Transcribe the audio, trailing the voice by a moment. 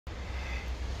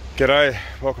G'day,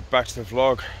 welcome back to the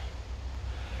vlog.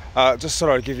 Just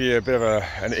thought I'd give you a bit of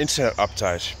an internet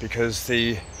update because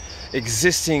the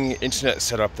existing internet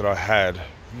setup that I had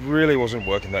really wasn't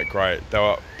working that great. They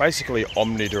were basically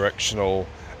omnidirectional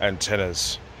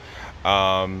antennas.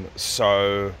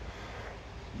 So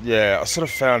yeah, I sort of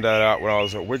found that out when I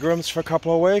was at Wigram's for a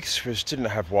couple of weeks, which didn't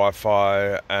have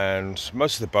Wi-Fi, and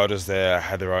most of the boaters there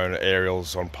had their own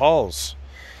aerials on poles.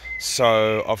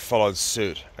 So I've followed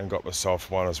suit and got myself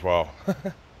one as well.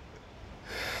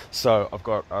 So I've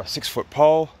got a 6-foot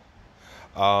pole,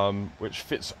 which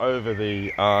fits over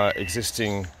the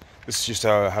existing. This used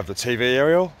to have the TV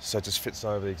aerial, so it just fits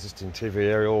over the existing TV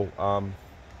aerial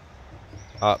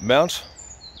mount.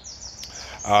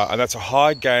 And that's a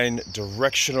high gain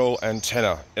directional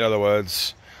antenna. In other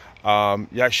words,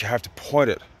 you actually have to point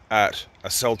it at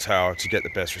a cell tower to get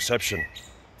the best reception,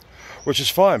 which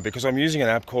is fine because I'm using an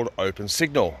app called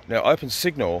OpenSignal. Now,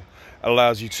 OpenSignal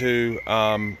allows you to,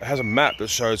 has a map that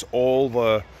shows all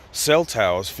the cell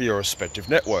towers for your respective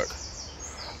network.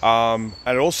 And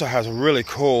it also has a really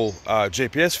cool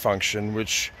GPS function,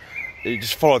 which you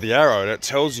just follow the arrow and it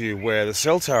tells you where the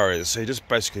cell tower is. So you just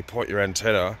basically point your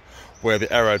antenna where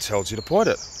the arrow tells you to point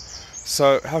it.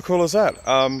 So how cool is that?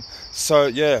 So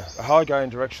yeah, a high gain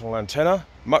directional antenna,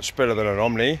 much better than an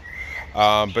Omni.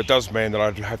 But does mean that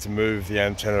I have to move the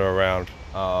antenna around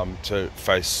to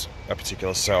face a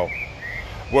particular cell.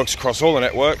 Works across all the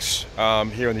networks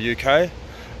here in the UK,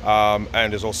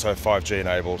 and is also 5G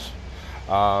enabled.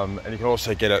 And you can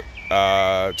also get it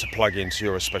to plug into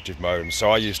your respective modems.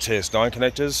 So I use TS9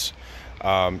 connectors,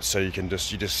 so you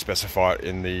just specify it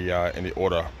in the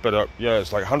order. But yeah,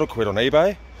 it's like 100 quid on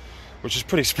eBay, which is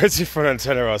pretty expensive for an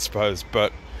antenna, I suppose.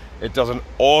 But it does an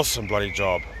awesome bloody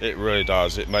job. It really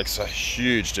does. It makes a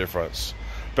huge difference.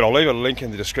 But I'll leave a link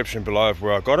in the description below of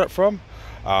where I got it from.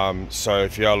 So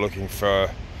if you are looking for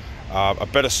a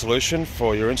better solution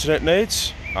for your internet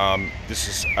needs, this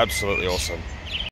is absolutely awesome.